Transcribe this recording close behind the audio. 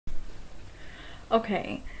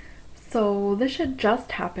Okay, so this shit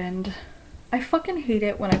just happened. I fucking hate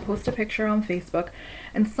it when I post a picture on Facebook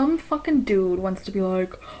and some fucking dude wants to be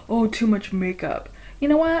like, oh, too much makeup. You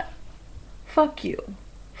know what? Fuck you.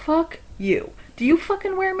 Fuck you. Do you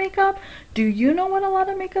fucking wear makeup? Do you know what a lot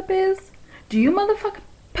of makeup is? Do you motherfucker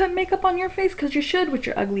put makeup on your face? Because you should with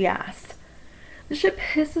your ugly ass. This shit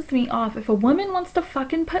pisses me off. If a woman wants to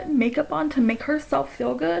fucking put makeup on to make herself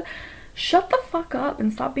feel good, shut the fuck up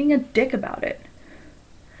and stop being a dick about it.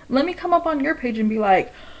 Let me come up on your page and be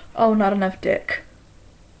like, oh, not enough dick.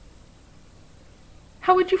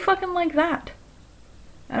 How would you fucking like that?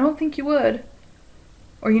 I don't think you would.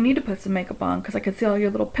 Or you need to put some makeup on because I could see all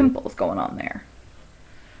your little pimples going on there.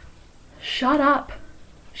 Shut up.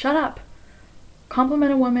 Shut up.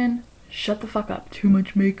 Compliment a woman. Shut the fuck up. Too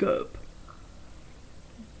much makeup.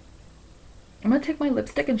 I'm gonna take my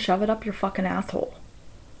lipstick and shove it up your fucking asshole.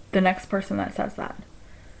 The next person that says that.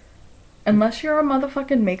 Unless you're a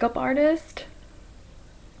motherfucking makeup artist,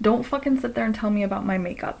 don't fucking sit there and tell me about my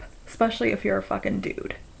makeup. Especially if you're a fucking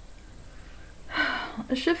dude.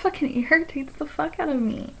 This shit fucking irritates the fuck out of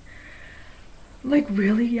me. Like,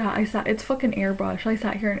 really? Yeah, it's fucking airbrush. I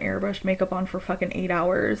sat here and airbrushed makeup on for fucking 8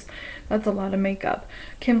 hours. That's a lot of makeup.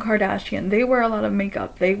 Kim Kardashian, they wear a lot of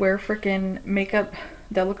makeup. They wear freaking makeup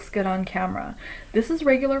that looks good on camera. This is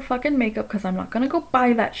regular fucking makeup because I'm not gonna go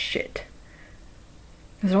buy that shit.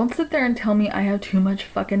 So don't sit there and tell me I have too much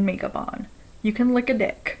fucking makeup on. You can lick a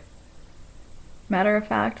dick. Matter of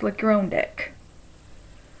fact, lick your own dick.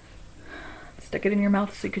 Stick it in your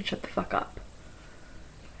mouth so you can shut the fuck up.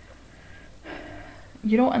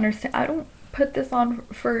 You don't understand. I don't put this on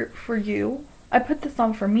for you. I put this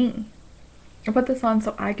on for me. I put this on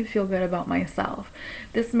so I could feel good about myself.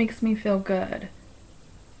 This makes me feel good.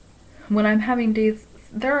 When I'm having days,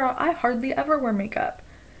 I hardly ever wear makeup.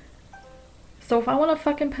 So if I want to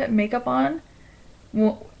fucking put makeup on,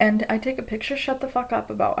 well, and I take a picture, shut the fuck up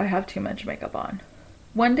about I have too much makeup on.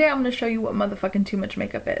 One day I'm gonna show you what motherfucking too much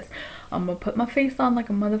makeup is. I'm gonna put my face on like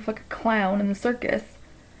a motherfucking clown in the circus,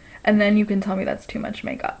 and then you can tell me that's too much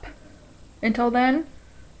makeup. Until then,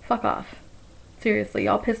 fuck off. Seriously,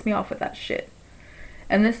 y'all piss me off with that shit.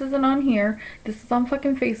 And this isn't on here. This is on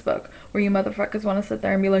fucking Facebook, where you motherfuckers want to sit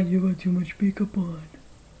there and be like, you got too much makeup on.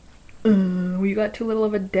 Well, you got too little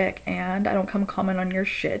of a dick, and I don't come comment on your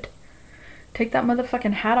shit. Take that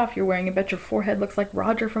motherfucking hat off you're wearing and bet your forehead looks like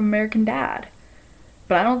Roger from American Dad.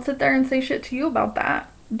 But I don't sit there and say shit to you about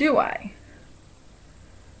that, do I?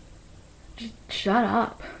 Just shut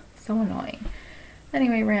up. So annoying.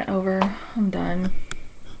 Anyway, rant over. I'm done.